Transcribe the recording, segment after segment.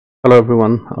Hello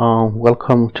everyone,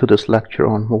 welcome to this lecture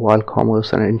on mobile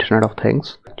commerce and Internet of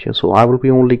Things. So I will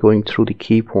be only going through the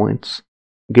key points,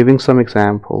 giving some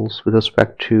examples with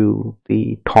respect to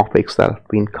the topics that have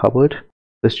been covered.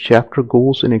 This chapter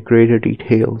goes in greater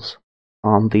details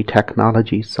on the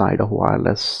technology side of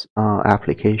wireless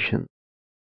applications,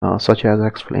 such as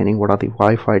explaining what are the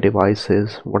Wi-Fi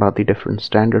devices, what are the different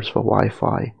standards for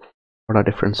Wi-Fi, what are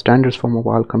different standards for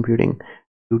mobile computing.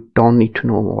 You don't need to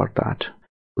know about that.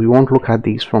 We won't look at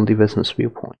these from the business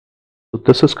viewpoint. So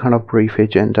this is kind of brief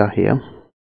agenda here.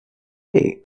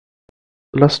 Okay.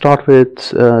 Let's start with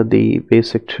the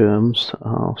basic terms.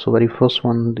 So very first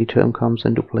one, the term comes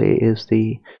into play is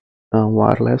the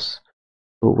wireless.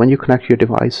 So when you connect your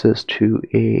devices to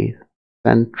a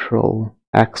central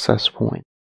access point,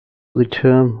 the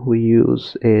term we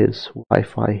use is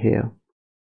Wi-Fi here.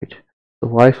 Right? The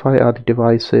Wi-Fi are the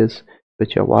devices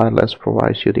which are wireless,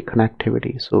 provides you the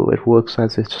connectivity, so it works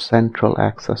as a central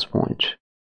access point.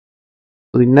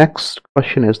 So the next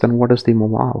question is then what is the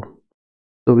mobile?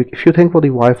 So if you think for the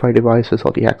Wi-Fi devices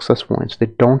or the access points, they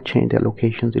don't change their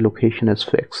location, the location is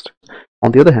fixed.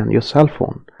 On the other hand, your cell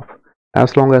phone,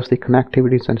 as long as the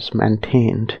connectivity is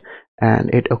maintained and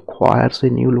it acquires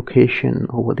a new location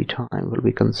over the time, will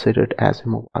be considered as a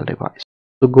mobile device.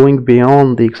 So going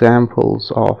beyond the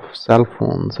examples of cell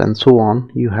phones and so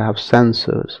on, you have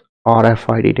sensors,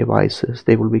 RFID devices.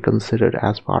 They will be considered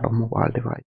as part of mobile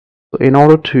device. So in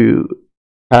order to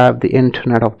have the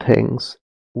Internet of Things,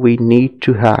 we need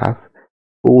to have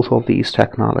both of these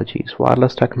technologies,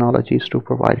 wireless technologies to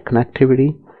provide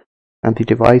connectivity and the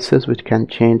devices which can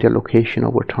change their location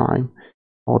over time,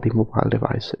 or the mobile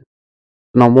devices.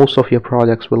 Now most of your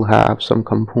projects will have some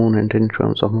component in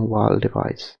terms of mobile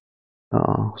device.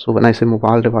 So when I say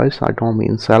mobile device, I don't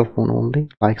mean cell phone only,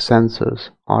 like sensors,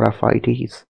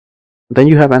 RFIDs. Then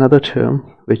you have another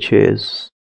term which is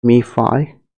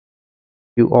MiFi.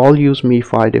 You all use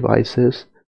MiFi devices,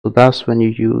 so that's when you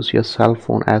use your cell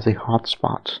phone as a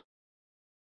hotspot.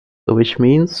 So which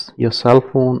means your cell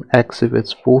phone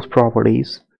exhibits both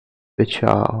properties which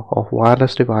are of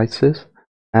wireless devices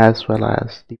as well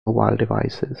as the mobile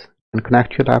devices. You can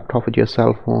connect your laptop with your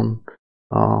cell phone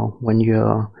when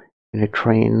you're in a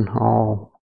train or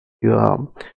you are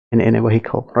in a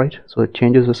vehicle, right? So it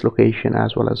changes its location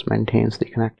as well as maintains the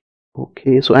connection.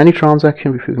 Okay, so any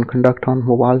transaction which you can conduct on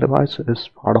mobile device is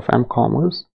part of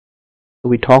m-commerce. So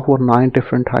we talked about 9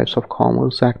 different types of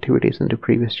commerce activities in the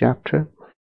previous chapter.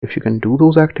 If you can do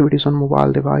those activities on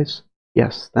mobile device,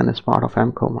 yes, then it's part of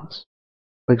m-commerce.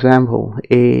 For example,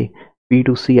 a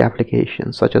B2C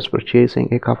application such as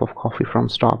purchasing a cup of coffee from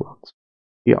Starbucks.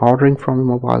 You're ordering from a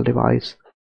mobile device,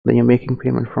 then you're making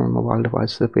payment from a mobile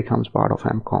device, that becomes part of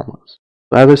m-commerce.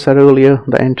 So as I said earlier,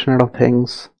 the Internet of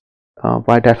Things,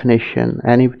 by definition,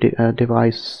 any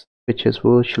device which is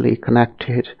virtually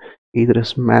connected, either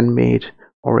is man-made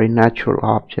or a natural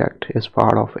object, is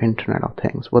part of Internet of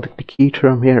Things. But the key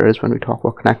term here is when we talk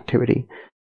about connectivity,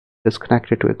 it's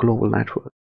connected to a global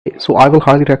network. So I will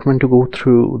highly recommend to go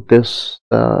through this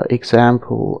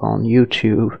example on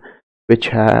YouTube, which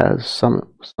has some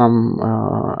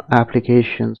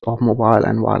applications of mobile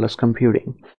and wireless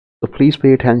computing. So please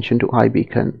pay attention to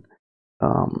iBeacon,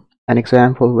 an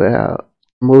example where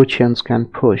merchants can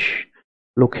push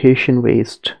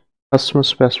location-based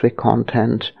customer-specific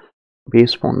content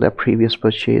based on their previous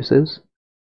purchases.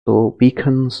 So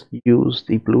beacons use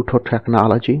the Bluetooth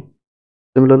technology.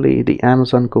 Similarly, the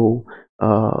Amazon Go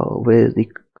with the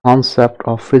concept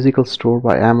of physical store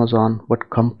by Amazon, but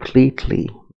completely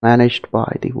managed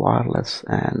by the wireless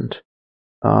and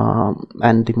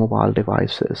the mobile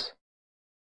devices.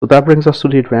 So that brings us to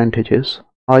the advantages.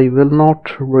 I will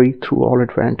not read through all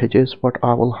advantages, but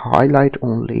I will highlight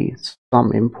only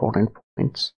some important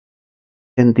points.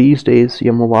 In these days,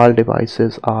 your mobile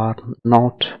devices are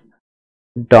not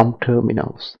dumb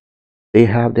terminals. They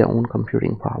have their own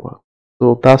computing power.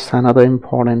 So that's another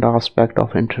important aspect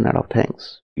of Internet of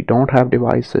Things. You don't have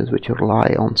devices which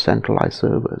rely on centralized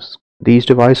servers. These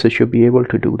devices should be able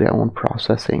to do their own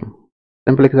processing.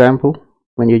 Simple example,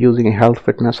 when you're using a health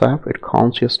fitness app, it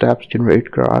counts your steps, generates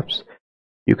graphs.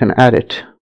 You can edit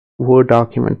Word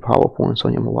document, PowerPoints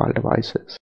on your mobile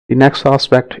devices. The next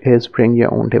aspect is bring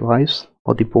your own device,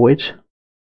 or the BOID.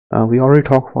 We already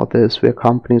talked about this, where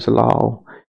companies allow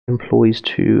employees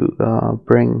to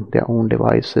bring their own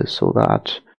devices so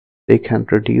that they can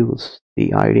reduce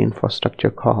the IT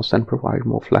infrastructure costs and provide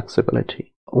more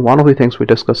flexibility. One of the things we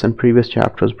discussed in previous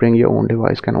chapters, bring your own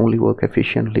device can only work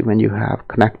efficiently when you have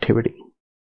connectivity.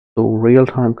 So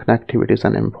real-time connectivity is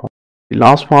an important. The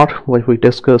last part, what we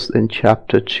discussed in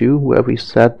chapter 2, where we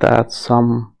said that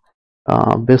some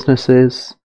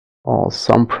businesses or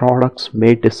some products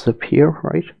may disappear,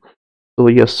 right? So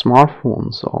your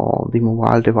smartphones or the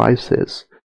mobile devices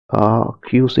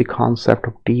use the concept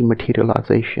of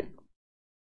dematerialization,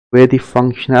 where the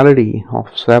functionality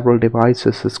of several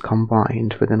devices is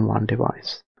combined within one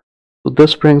device. So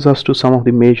this brings us to some of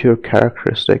the major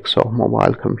characteristics of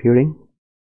mobile computing.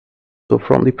 So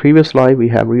from the previous slide, we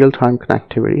have real-time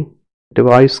connectivity.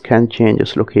 Device can change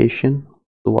its location,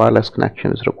 the wireless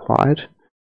connection is required.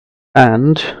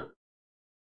 And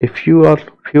if you are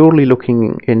purely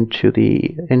looking into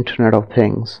the Internet of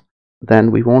Things,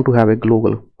 then we want to have a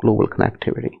global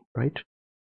connectivity, right?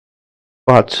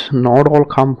 But not all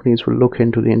companies will look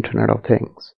into the Internet of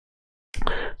Things.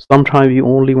 Sometimes you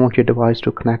only want your device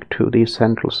to connect to the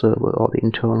central server or the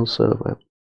internal server.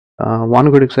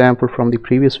 One good example from the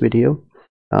previous video,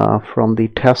 from the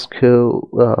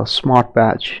Tesco Smart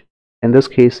Badge. In this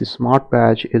case, the Smart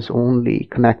Badge is only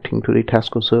connecting to the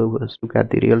Tesco servers to get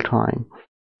the real-time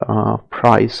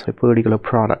price of a particular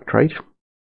product, right?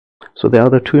 So there are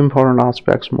the two important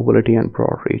aspects, mobility and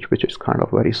broad reach, which is kind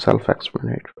of very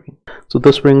self-explanatory. So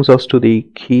this brings us to the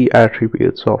key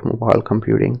attributes of mobile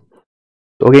computing.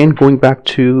 So again, going back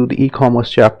to the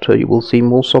e-commerce chapter, you will see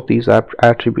most of these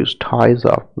attributes ties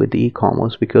up with the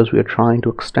e-commerce, because we are trying to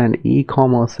extend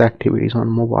e-commerce activities on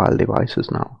mobile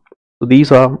devices now. So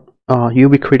these are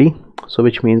ubiquity, so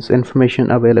which means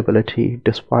information availability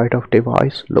despite of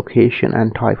device, location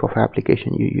and type of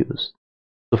application you use.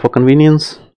 So for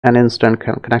convenience and instant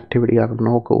connectivity, I will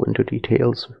not go into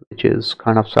details, which is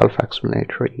kind of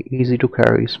self-explanatory. Easy to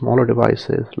carry, smaller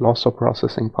devices, loss of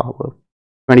processing power,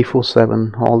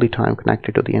 24/7, all the time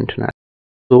connected to the internet.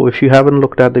 So if you haven't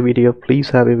looked at the video, please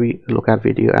have a look at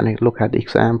video and look at the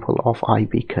example of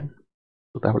iBeacon.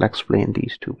 So that will explain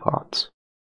these two parts.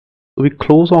 So we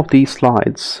close off these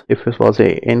slides, if it was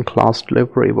a in-class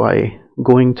delivery, by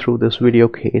going through this video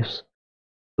case.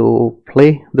 So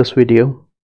play this video,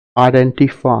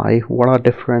 identify what are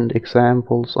different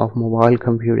examples of mobile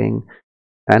computing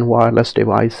and wireless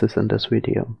devices in this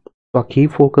video. So our key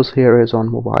focus here is on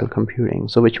mobile computing,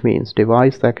 so which means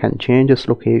device that can change its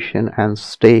location and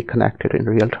stay connected in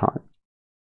real time.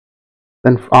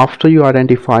 Then after you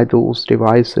identify those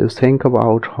devices, think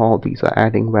about how these are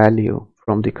adding value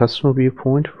from the customer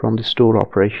viewpoint, from the store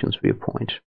operations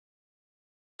viewpoint.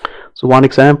 So one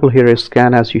example here is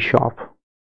scan as you shop.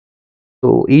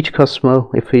 So each customer,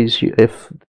 if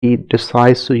he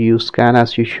decides to use scan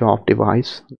as you shop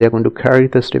device, they're going to carry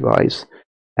this device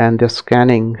and they're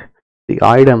scanning the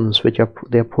items which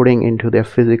they're putting into their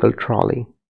physical trolley.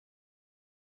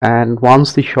 And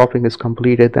once the shopping is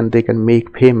completed, then they can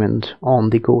make payment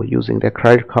on the go using their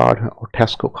credit card or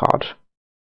Tesco card.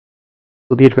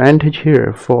 So the advantage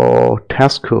here for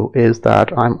Tesco is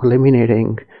that I'm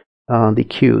eliminating the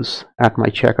queues at my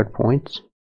checkout points.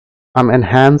 I'm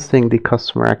enhancing the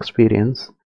customer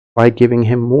experience by giving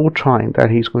him more time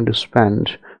that he's going to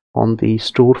spend on the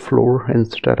store floor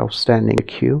instead of standing in a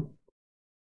queue,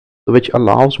 which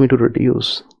allows me to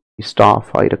reduce the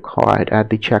staff I required at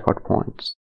the checkout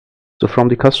points. So from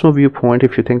the customer viewpoint,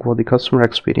 if you think about the customer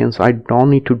experience, I don't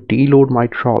need to deload my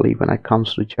trolley when it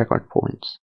comes to the checkout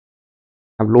points.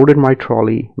 I've loaded my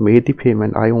trolley, made the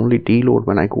payment, I only deload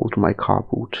when I go to my car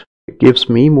boot. It gives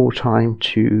me more time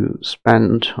to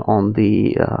spend on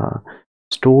the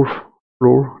store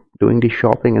floor doing the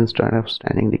shopping instead of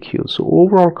standing in the queue. So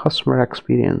overall customer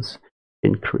experience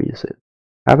increases.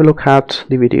 Have a look at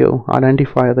the video,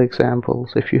 identify other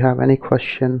examples. If you have any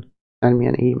question, send me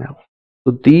an email.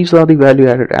 So these are the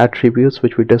value-added attributes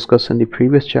which we discussed in the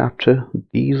previous chapter.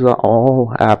 These are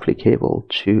all applicable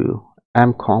to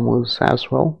m-commerce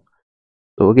as well.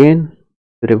 So again,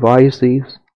 revise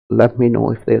these, let me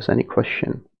know if there's any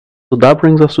question. So that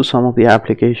brings us to some of the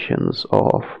applications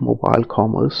of mobile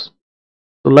commerce.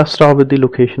 So let's start with the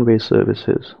location-based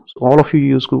services. So all of you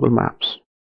use Google Maps.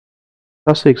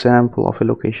 That's the example of a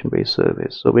location-based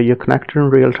service. So where you're connected in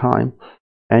real time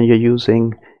and you're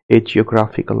using a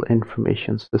geographical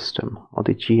information system, or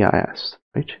the GIS,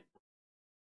 right?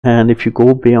 And if you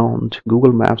go beyond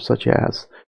Google Maps, such as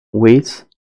Waze,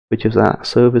 which is a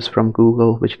service from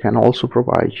Google, which can also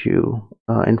provide you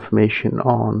information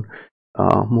on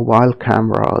mobile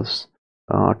cameras,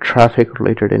 traffic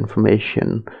related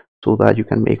information, so that you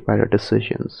can make better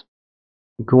decisions.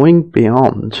 Going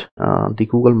beyond the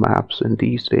Google Maps in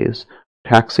these days,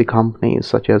 taxi companies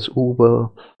such as Uber,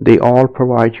 they all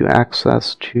provide you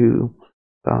access to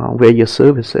where your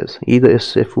service is. Either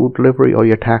it's a food delivery or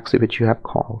your taxi which you have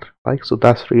called, right? So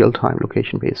that's real-time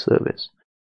location-based service.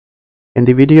 In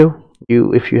the video,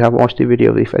 if you have watched the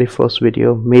video, the very first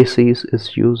video, Macy's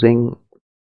is using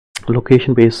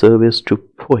location-based service to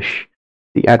push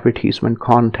the advertisement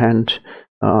content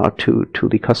to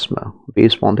the customer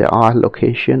based on their eye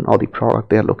location or the product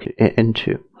they are looking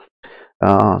into.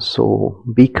 So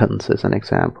beacons is an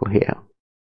example here.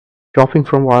 Shopping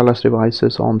from wireless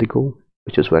devices on the go,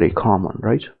 which is very common,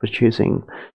 right? Purchasing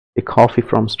a coffee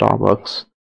from Starbucks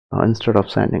instead of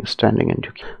standing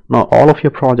into. Now all of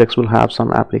your projects will have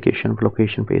some application of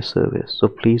location-based service, so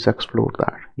please explore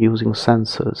that. Using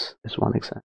sensors is one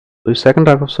example. The second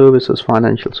type of service is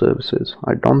financial services.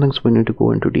 I don't think we need to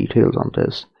go into details on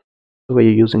this. So where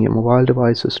you're using your mobile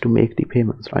devices to make the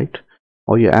payments, right?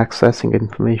 Or you're accessing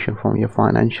information from your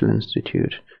financial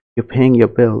institute. You're paying your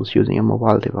bills using a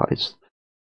mobile device.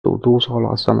 So those all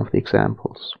are some of the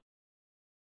examples.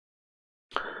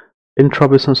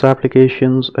 Intra-business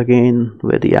applications, again,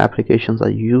 where the applications are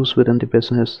used within the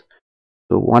business.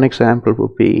 So one example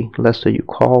would be, let's say you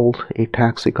called a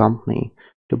taxi company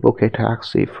to book a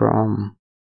taxi from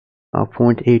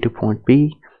point A to point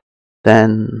B.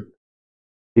 Then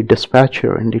the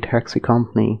dispatcher in the taxi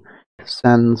company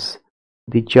sends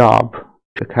the job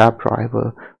to a cab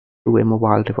driver through a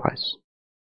mobile device.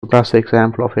 So that's the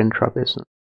example of intra-business.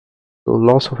 So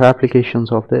lots of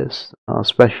applications of this,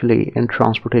 especially in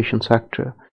transportation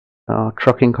sector,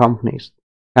 trucking companies,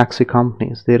 taxi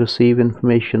companies, they receive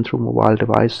information through mobile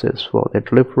devices for their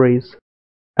deliveries,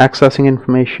 accessing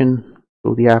information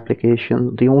through the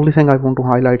application. The only thing I want to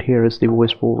highlight here is the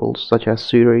voice portals such as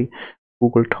Siri,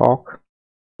 Google Talk.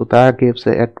 So that gives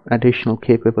the additional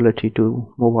capability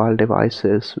to mobile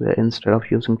devices, where instead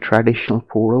of using traditional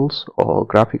portals or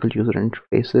graphical user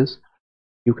interfaces,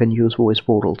 you can use voice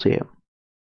portals here.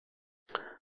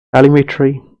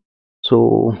 Telemetry.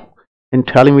 So in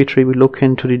telemetry, we look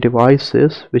into the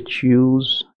devices which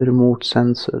use remote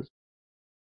sensors.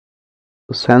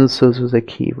 So sensors is a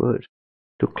keyword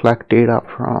to collect data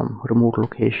from remote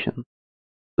locations.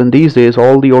 So in these days,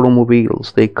 all the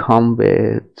automobiles, they come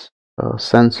with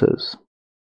sensors.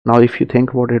 Now if you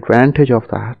think about the advantage of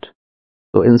that,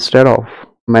 so instead of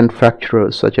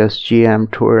manufacturers such as GM,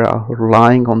 Toyota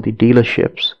relying on the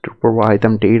dealerships to provide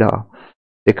them data,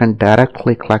 they can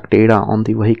directly collect data on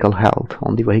the vehicle health,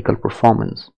 on the vehicle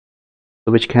performance,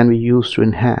 which can be used to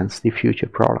enhance the future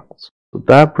products. So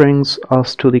that brings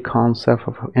us to the concept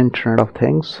of Internet of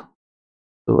Things.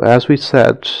 So as we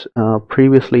said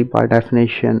previously, by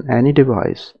definition, any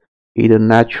device, either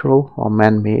natural or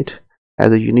man-made,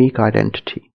 has a unique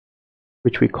identity,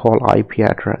 which we call IP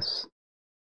address.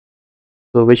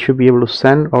 So which should be able to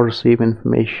send or receive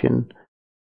information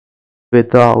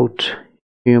without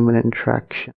human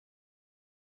interaction.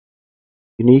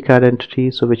 Unique identity,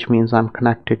 so which means I'm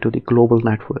connected to the global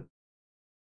network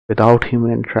without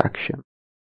human interaction.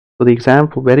 So the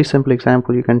example, very simple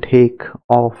example you can take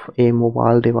of a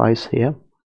mobile device here.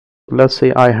 Let's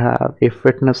say I have a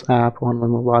fitness app on my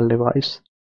mobile device.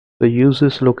 So it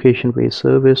uses location-based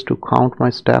service to count my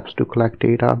steps to collect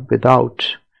data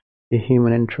without a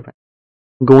human intervention.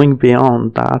 Going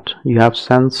beyond that, you have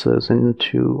sensors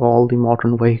into all the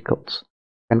modern vehicles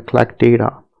and collect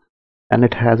data, and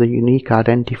it has a unique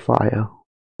identifier.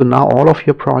 So now all of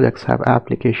your projects have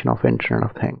application of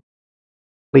Internet of Things.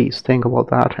 Please think about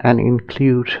that and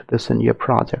include this in your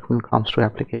project when it comes to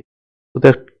application. So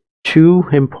there are two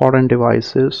important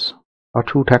devices or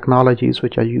two technologies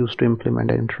which are used to implement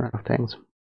the Internet of Things.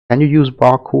 Can you use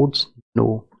barcodes?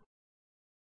 No.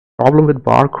 Problem with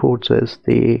barcodes is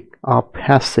they are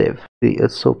passive.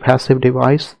 So passive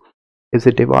device is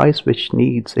a device which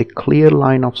needs a clear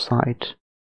line of sight,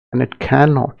 and it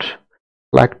cannot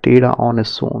collect data on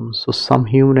its own. So some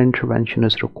human intervention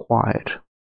is required.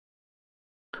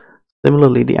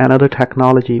 Similarly, the another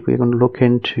technology we're going to look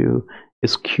into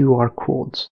is QR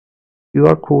codes.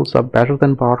 QR codes are better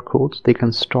than barcodes. They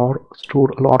can store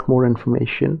a lot more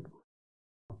information.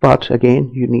 But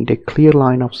again, you need a clear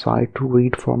line of sight to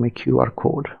read from a QR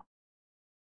code.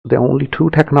 There are only two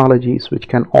technologies which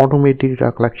can automate the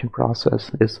data collection process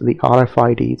is the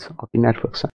RFIDs of the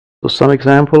network sensor. So some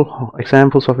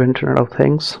examples of Internet of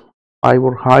Things. I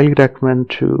would highly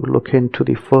recommend to look into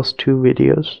the first two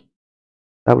videos.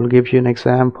 That will give you an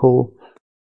example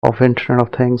of Internet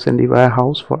of Things in the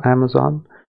warehouse for Amazon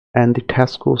and the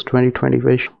Tesco's 2020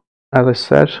 vision. As I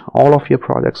said, all of your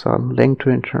projects are linked to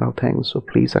Internet of Things, so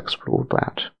please explore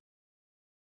that.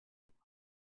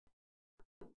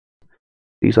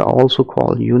 These are also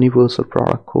called universal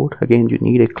product code. Again, you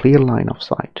need a clear line of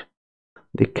sight.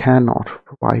 They cannot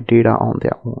provide data on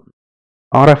their own.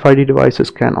 RFID devices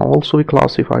can also be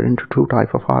classified into two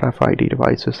types of RFID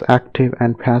devices, active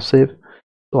and passive.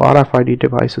 So RFID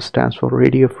devices stands for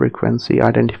radio frequency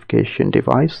identification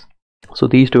device. So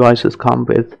these devices come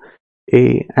with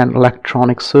an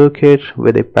electronic circuit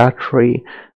with a battery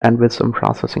and with some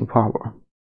processing power.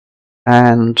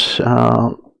 And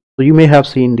so you may have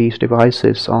seen these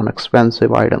devices on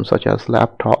expensive items such as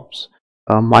laptops,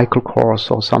 Michael Kors,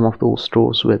 or some of those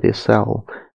stores where they sell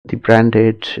the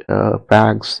branded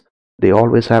bags. They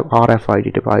always have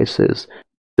RFID devices.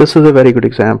 This is a very good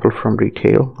example from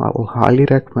retail. I will highly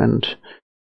recommend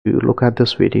you look at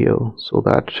this video so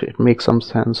that it makes some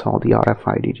sense how the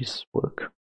RFIDs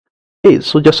work. Okay,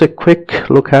 so just a quick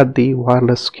look at the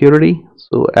wireless security.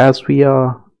 So as we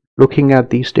are looking at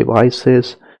these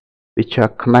devices which are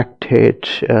connected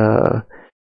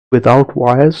without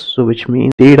wires, so which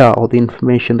means data or the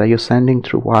information that you're sending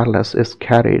through wireless is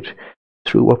carried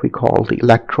through what we call the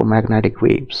electromagnetic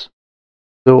waves.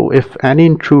 So if any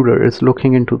intruder is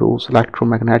looking into those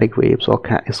electromagnetic waves or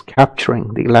is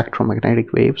capturing the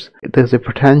electromagnetic waves, there's a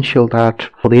potential that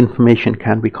the information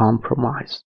can be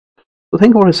compromised. So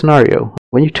think about a scenario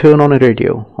when you turn on a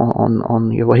radio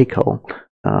on your vehicle.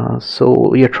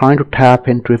 So you're trying to tap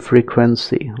into a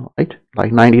frequency, right,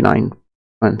 like 99.7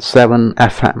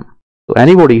 FM. So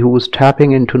anybody who is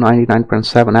tapping into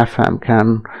 99.7 FM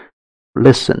can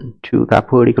listen to that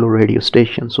particular radio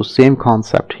station. So same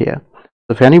concept here.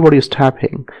 If anybody is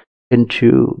tapping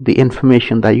into the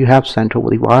information that you have sent over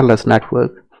the wireless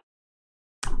network,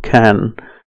 can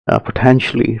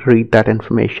potentially read that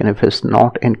information if it's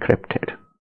not encrypted.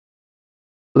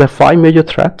 So there are 5 major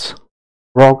threats.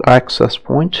 Rogue access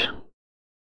point.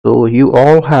 So you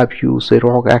all have used a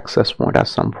rogue access point at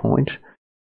some point.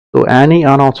 So any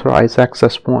unauthorized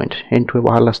access point into a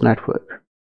wireless network.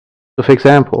 So for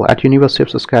example, at University of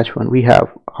Saskatchewan, we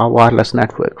have our wireless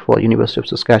network for University of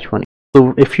Saskatchewan.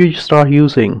 So if you start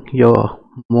using your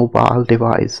mobile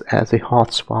device as a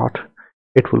hotspot,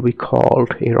 it will be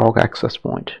called a rogue access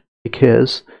point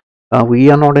because we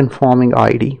are not informing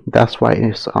ID. That's why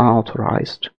it's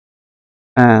unauthorized,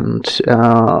 and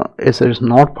it is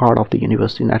not part of the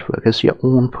university network. It's your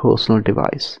own personal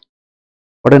device.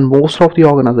 But in most of the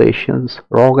organizations,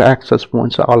 rogue access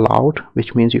points are allowed,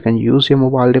 which means you can use your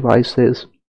mobile devices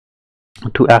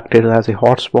to act as a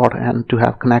hotspot and to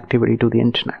have connectivity to the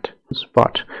internet.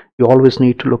 But you always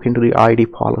need to look into the ID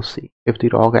policy if the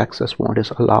rogue access point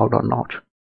is allowed or not.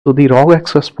 So the rogue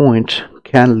access point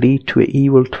can lead to an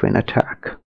evil twin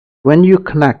attack. When you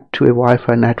connect to a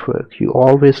Wi-Fi network, you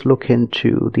always look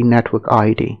into the network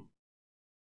ID.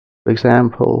 For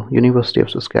example, University of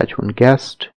Saskatchewan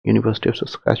guest, University of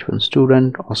Saskatchewan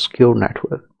student, or secure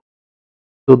network.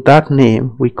 So that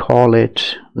name, we call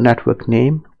it network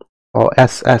name or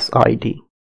SSID.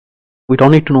 We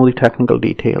don't need to know the technical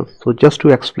details. So just to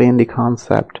explain the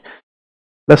concept,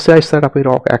 let's say I set up a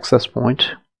rogue access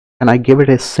point and I give it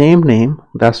a same name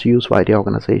that's used by the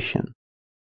organization.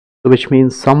 So which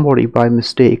means somebody by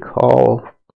mistake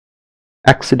or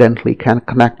accidentally can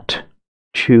connect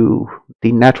to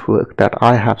the network that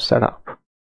I have set up.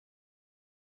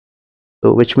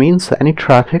 So which means any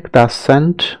traffic that's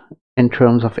sent in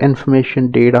terms of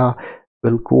information data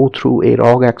will go through a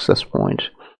rogue access point,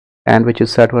 and which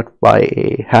is set up by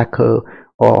a hacker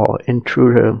or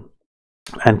intruder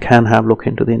and can have look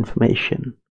into the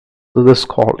information. So this is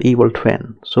called evil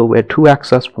twin. So where 2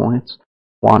 access points,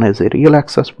 one is a real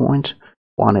access point,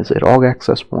 one is a rogue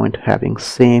access point having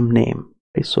same name,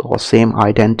 okay? So or same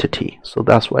identity. So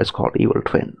that's why it's called evil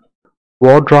twin.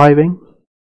 War driving.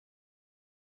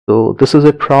 So this is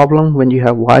a problem when you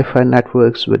have Wi-Fi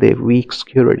networks with a weak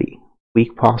security,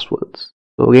 weak passwords.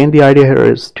 So again, the idea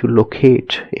here is to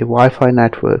locate a Wi-Fi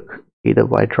network either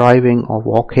by driving or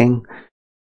walking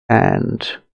and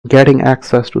getting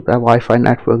access to that Wi-Fi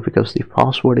network because the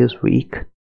password is weak,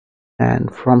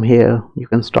 and from here you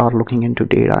can start looking into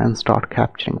data and start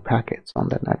capturing packets on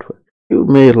that network. You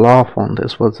may laugh on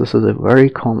this, but this is a very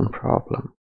common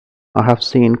problem. I have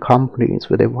seen companies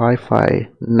with a Wi-Fi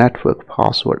network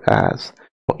password as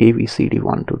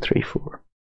ABCD1234.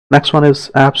 Next one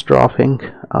is apps dropping.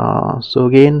 So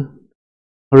again,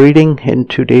 reading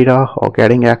into data or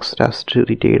getting access to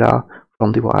the data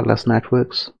from the wireless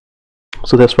networks.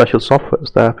 So there are special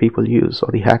softwares that people use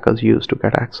or the hackers use to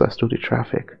get access to the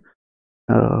traffic.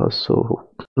 So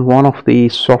one of the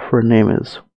software name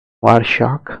is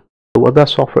Wireshark. So what that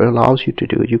software allows you to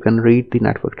do, you can read the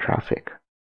network traffic.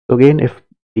 So again, if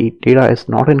the data is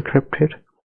not encrypted,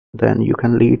 then you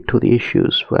can lead to the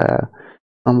issues where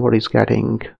somebody is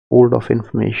getting hold of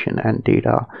information and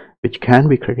data which can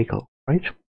be critical, right?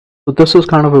 So this is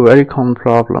kind of a very common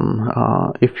problem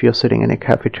if you're sitting in a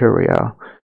cafeteria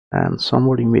and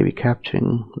somebody may be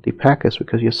capturing the packets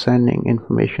because you're sending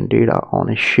information data on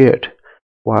a shared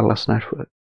wireless network.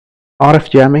 RF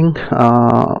jamming,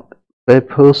 where a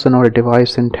person or a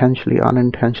device intentionally or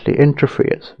unintentionally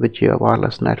interferes with your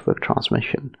wireless network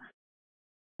transmission.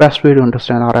 Best way to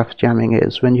understand RF jamming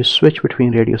is when you switch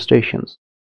between radio stations.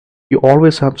 You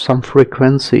always have some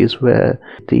frequencies where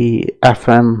the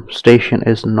FM station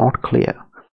is not clear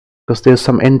because there's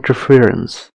some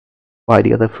interference by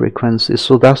the other frequencies.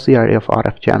 So that's the idea of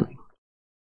RF jamming.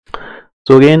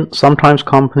 So again, sometimes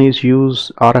companies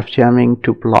use RF jamming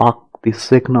to block the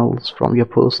signals from your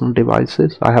personal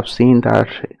devices. I have seen that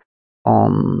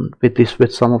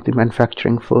with some of the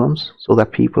manufacturing firms, so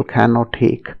that people cannot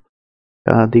take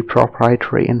the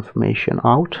proprietary information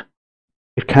out.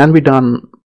 It can be done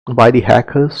by the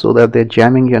hackers, so that they're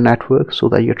jamming your network, so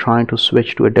that you're trying to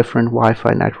switch to a different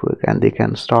Wi-Fi network, and they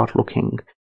can start looking,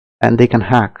 and they can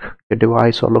hack your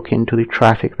device or look into the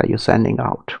traffic that you're sending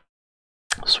out,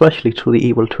 especially through the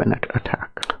evil twin attack.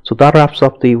 So that wraps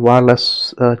up the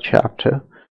wireless chapter.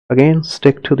 Again,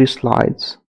 stick to the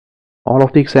slides. All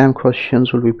of the exam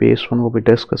questions will be based on what we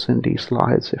discuss in these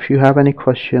slides. If you have any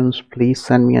questions, please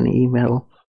send me an email.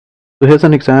 So here's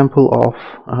an example of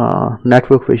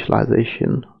network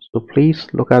visualization. So please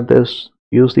look at this.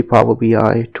 Use the Power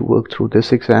BI to work through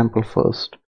this example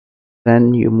first.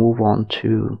 Then you move on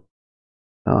to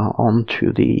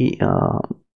onto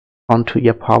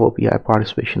your Power BI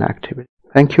participation activity.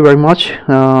 Thank you very much.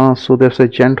 So there's a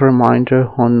gentle reminder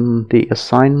on the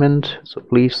assignment. So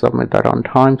please submit that on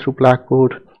time through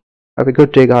Blackboard. Have a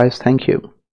good day, guys. Thank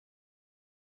you.